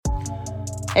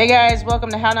Hey guys, welcome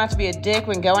to How Not to Be a Dick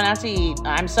When Going Out to Eat.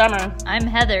 I'm Summer. I'm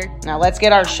Heather. Now let's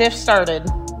get our shift started.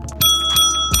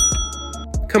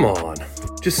 Come on,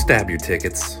 just stab your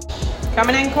tickets.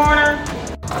 Coming in corner.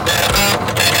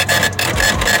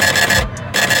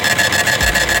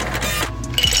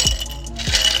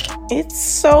 It's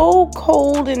so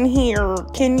cold in here.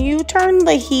 Can you turn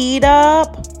the heat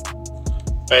up?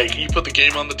 Hey, can you put the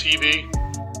game on the TV?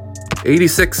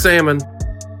 86 salmon.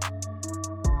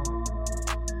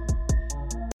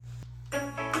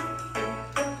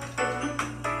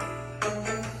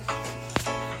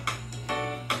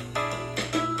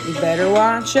 You better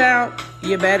watch out.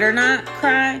 You better not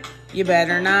cry. You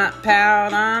better not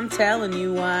pout. I'm telling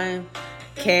you why.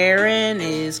 Karen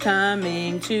is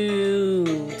coming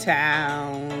to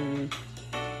town.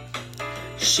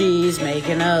 She's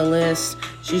making a list.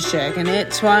 She's checking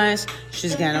it twice.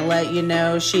 She's gonna let you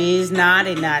know she's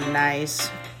naughty, not nice.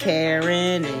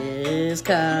 Karen is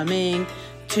coming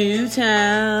to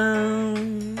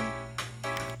town.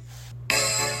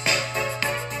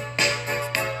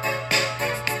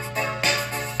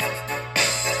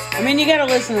 I mean, you gotta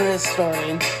listen to this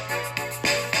story.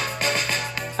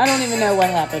 I don't even know what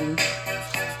happened.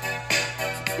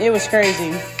 It was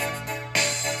crazy.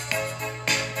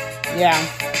 Yeah.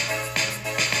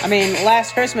 I mean,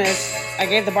 last Christmas, I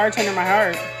gave the bartender my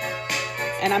heart.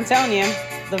 And I'm telling you,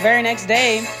 the very next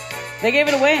day, they gave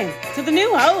it away to the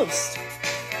new host.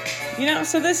 You know,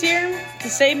 so this year, to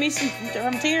save me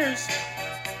from tears,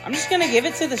 I'm just gonna give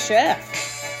it to the chef.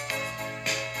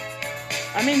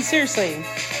 I mean, seriously.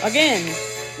 Again,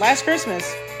 last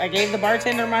Christmas, I gave the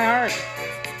bartender my heart.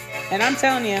 And I'm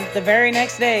telling you, the very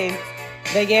next day,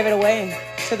 they gave it away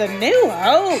to the new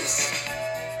host.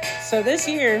 So this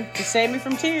year, to save me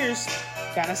from tears,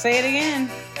 gotta say it again,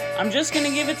 I'm just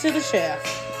gonna give it to the chef.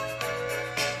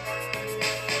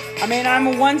 I mean,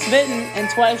 I'm once bitten and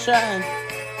twice shy.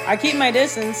 I keep my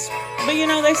distance, but you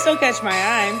know, they still catch my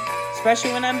eye,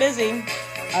 especially when I'm busy.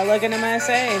 I look at them and I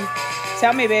say,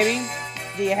 tell me, baby,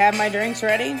 do you have my drinks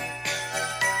ready?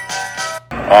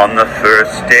 On the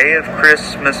first day of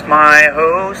Christmas, my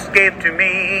host gave to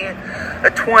me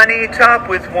a 20 top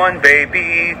with one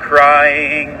baby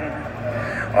crying.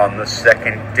 On the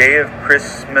second day of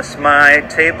Christmas, my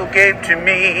table gave to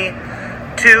me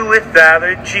 2 with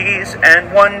allergies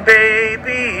and one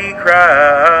baby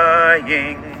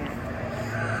crying.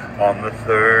 On the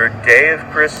third day of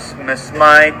Christmas,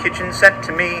 my kitchen sent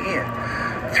to me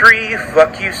 3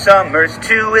 fuck you summers,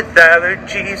 2 with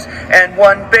allergies, and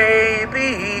one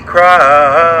baby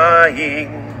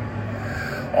crying.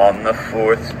 On the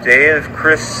 4th day of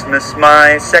Christmas,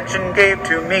 my section gave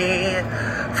to me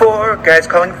 4 guys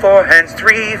calling 4 hands,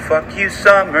 3 fuck you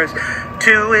summers,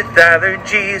 2 with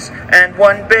allergies, and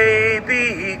one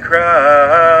baby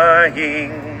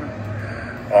crying.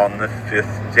 On the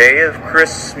 5th day of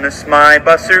Christmas, my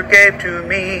busser gave to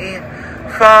me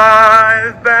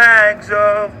 5 bags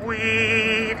of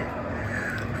weed,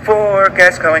 4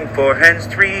 guys calling 4 hens,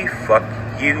 3 fuck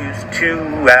yous,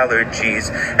 2 allergies,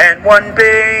 and one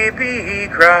baby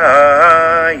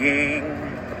crying.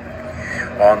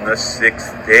 On the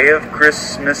 6th day of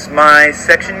Christmas, my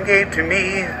section gave to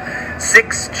me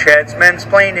 6 chads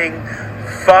mansplaining,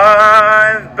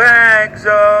 5 bags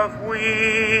of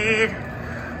weed,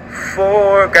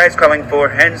 4 guys calling 4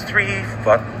 hens, 3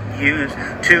 fuck yous,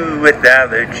 2 with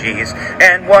allergies,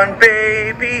 and one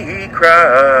baby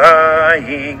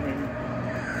crying.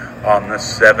 On the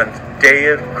 7th day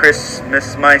of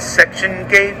Christmas, my section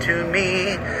gave to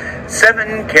me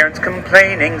 7 Karens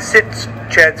complaining, 6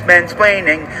 chads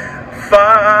mansplaining,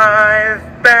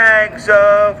 5 bags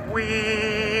of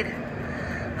weed,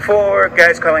 4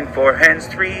 guys calling 4 hens,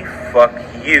 3 fuck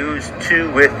yous, 2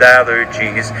 with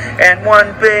allergies, and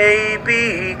one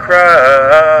baby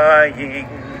crying.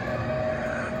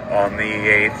 On the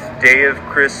 8th day of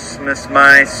Christmas,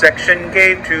 my section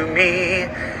gave to me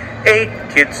 8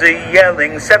 kids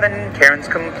a-yelling, 7 Karens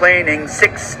complaining,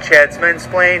 6 chads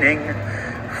mansplaining,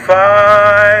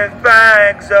 5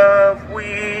 bags of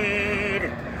weed,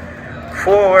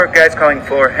 4 guys calling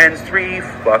 4 hens, 3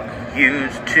 fuck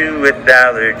yous, 2 with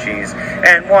allergies,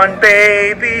 and one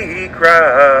baby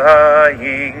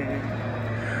crying.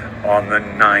 On the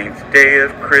 9th day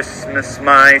of Christmas,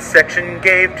 my section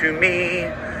gave to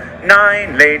me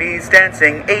 9 ladies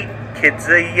dancing, 8 kids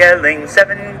a-yelling,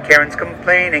 7 Karens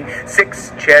complaining,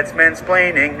 6 chads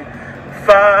mansplaining,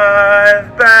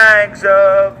 5 bags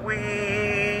of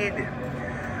weed,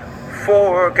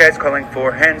 4 guys calling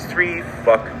 4 hens, 3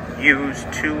 fuck yous,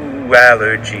 2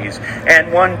 allergies,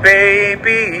 and one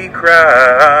baby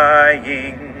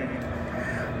crying.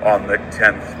 On the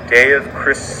 10th day of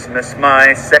Christmas,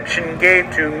 my section gave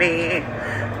to me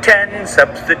 10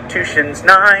 substitutions,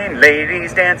 9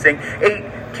 ladies dancing, 8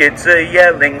 kids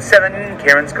a-yelling, 7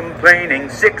 Karens complaining,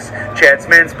 6 Chads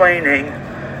mansplaining,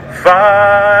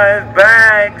 5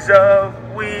 bags of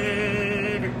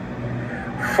weed,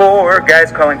 4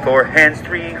 guys calling for hands,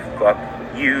 3 fuck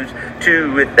yous,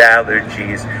 2 with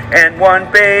allergies, and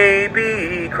 1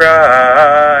 baby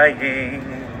crying.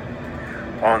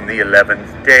 On the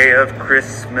 11th day of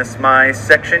Christmas, my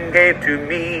section gave to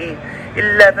me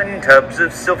 11 tubs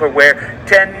of silverware,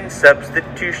 10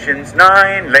 substitutions,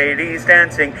 9 ladies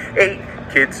dancing, 8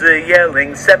 kids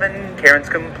a-yelling, 7 Karens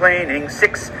complaining,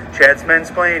 6 Chads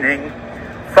mansplaining,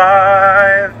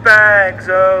 5 bags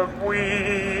of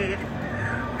weed,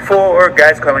 4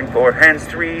 guys calling for hands,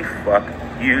 3 fuck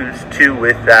yous, 2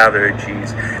 with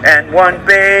allergies, and 1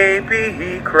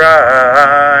 baby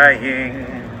crying.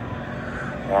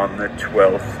 On the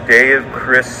 12th day of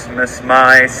Christmas,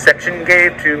 my section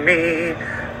gave to me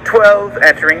 12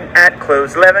 entering at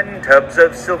close, 11 tubs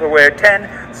of silverware, 10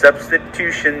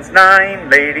 substitutions, 9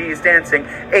 ladies dancing,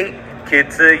 8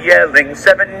 kids a-yelling,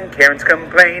 7 Karens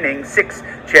complaining, 6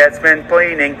 Chads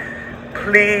mansplaining.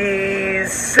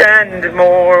 Please send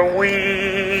more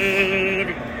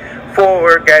weed.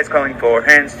 4 guys calling for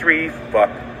hands, 3 fuck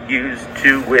yous,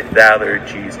 2 with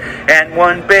allergies, and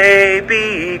 1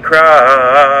 baby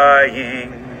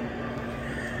crying,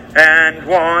 and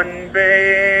 1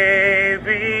 baby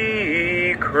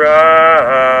crying.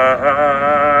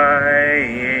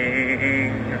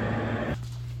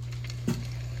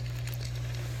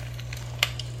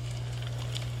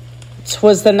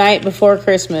 'Twas the night before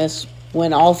Christmas,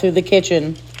 when all through the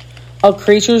kitchen all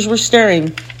creatures were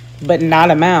stirring, but not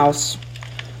a mouse.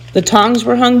 The tongs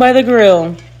were hung by the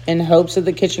grill, in hopes that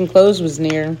the kitchen close was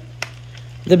near.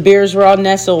 The beers were all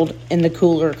nestled in the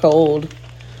cooler cold,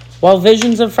 while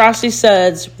visions of frosty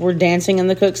suds were dancing in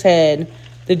the cook's head.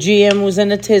 The GM was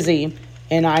in a tizzy,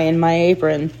 and I in my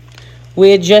apron. We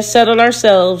had just settled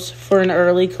ourselves for an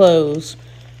early close,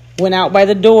 when out by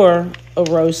the door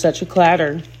arose such a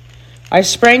clatter. I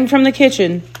sprang from the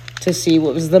kitchen to see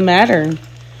what was the matter.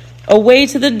 Away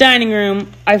to the dining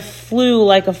room I flew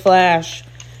like a flash,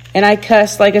 and I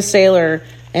cussed like a sailor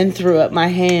and threw up my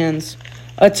hands.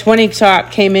 A 20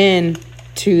 top came in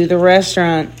to the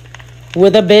restaurant.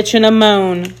 With a bitch and a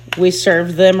moan, we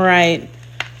served them right.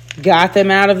 Got them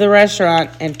out of the restaurant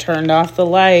and turned off the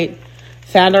light.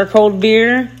 Found our cold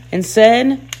beer and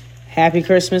said, Happy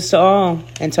Christmas to all,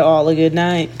 and to all a good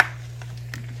night.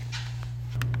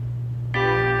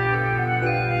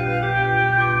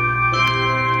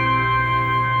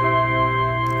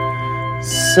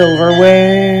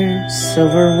 Silverware,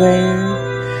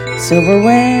 silverware,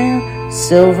 silverware,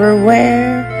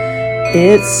 silverware.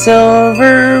 It's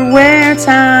silverware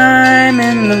time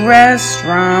in the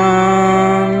restaurant.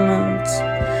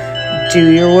 Do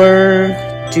your work,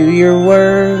 do your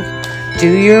work,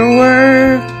 do your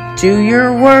work, do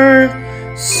your work.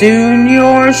 Soon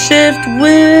your shift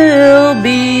will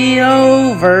be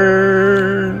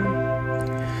over.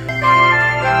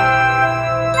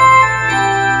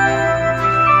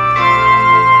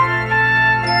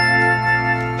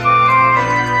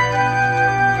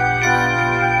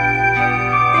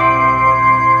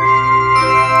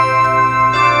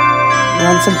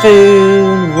 Run some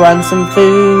food, run some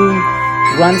food,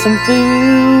 run some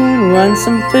food, run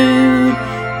some food.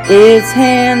 It's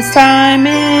hands time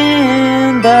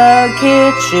in the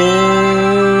kitchen.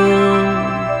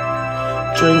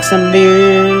 Drink some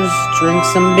beers, drink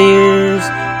some beers,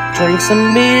 drink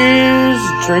some beers,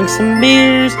 drink some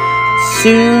beers.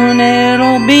 Soon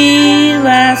it'll be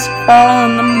last call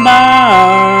in the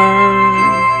bar.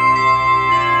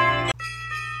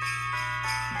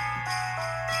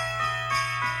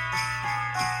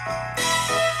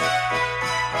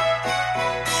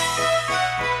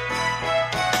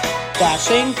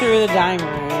 Dashing through the dining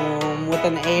room with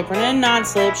an apron and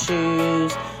non-slip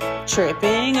shoes,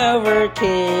 tripping over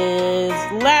kids,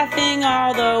 laughing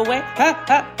all the way, ha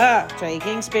ha ha,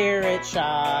 taking spirit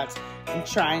shots and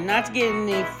trying not to get in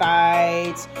any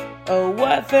fights. Oh,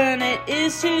 what fun it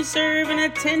is to serve in a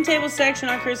 10-table section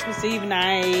on Christmas Eve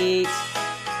night.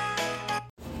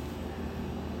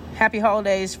 Happy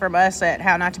holidays from us at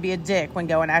How Not to Be a Dick When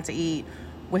Going Out to Eat.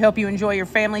 We hope you enjoy your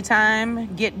family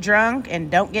time, get drunk,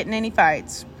 and don't get in any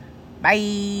fights.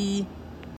 Bye.